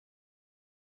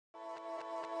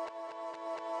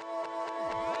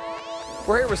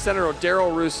We're here with Senator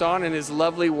Darryl Rouson and his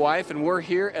lovely wife, and we're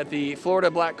here at the Florida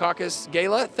Black Caucus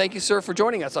Gala. Thank you, sir, for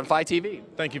joining us on FiTV.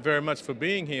 Thank you very much for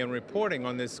being here and reporting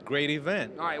on this great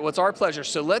event. All right, well, it's our pleasure.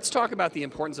 So let's talk about the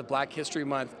importance of Black History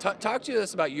Month. Talk to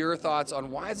us about your thoughts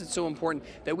on why is it so important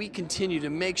that we continue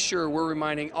to make sure we're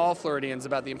reminding all Floridians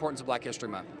about the importance of Black History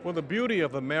Month. Well, the beauty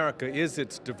of America is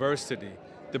its diversity.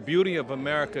 The beauty of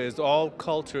America is all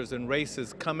cultures and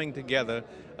races coming together,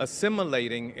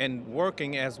 assimilating and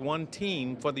working as one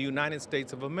team for the United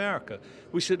States of America.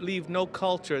 We should leave no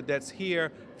culture that's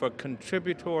here for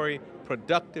contributory,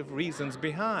 productive reasons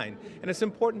behind. And it's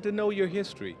important to know your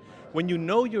history. When you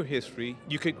know your history,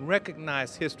 you can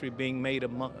recognize history being made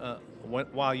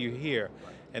while you're here.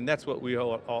 And that's what we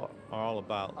are all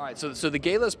about. All right, so the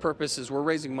Gala's purpose is we're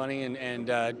raising money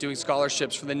and doing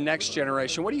scholarships for the next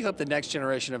generation. What do you hope the next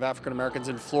generation of African Americans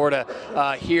in Florida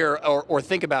hear or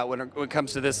think about when it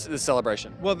comes to this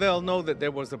celebration? Well, they'll know that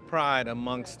there was a pride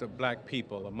amongst the Black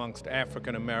people, amongst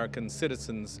African American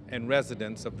citizens and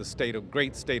residents of the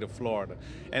great state of Florida.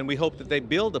 And we hope that they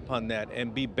build upon that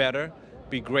and be better,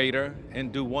 be greater,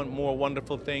 and do more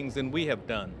wonderful things than we have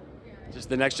done. Just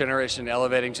the next generation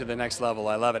elevating to the next level.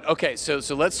 I love it. Okay, so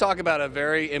let's talk about a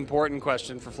very important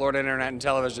question for Florida Internet and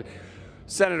Television.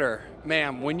 Senator,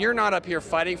 ma'am, when you're not up here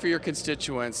fighting for your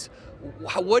constituents,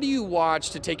 what do you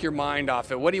watch to take your mind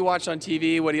off it? What do you watch on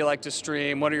TV? What do you like to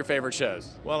stream? What are your favorite shows?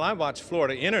 Well, I watch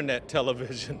Florida Internet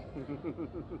Television.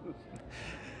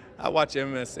 I watch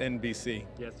MSNBC.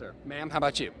 Yes, sir. Ma'am, how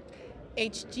about you?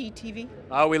 HGTV.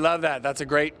 Oh, we love that. That's a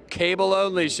great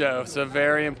cable-only show, so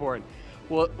very important.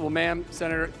 Well, ma'am,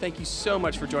 Senator, thank you so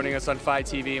much for joining us on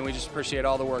FiTV, and we just appreciate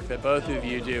all the work that both of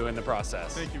you do in the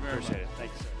process. Thank you very much. Appreciate it.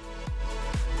 Thank you, sir.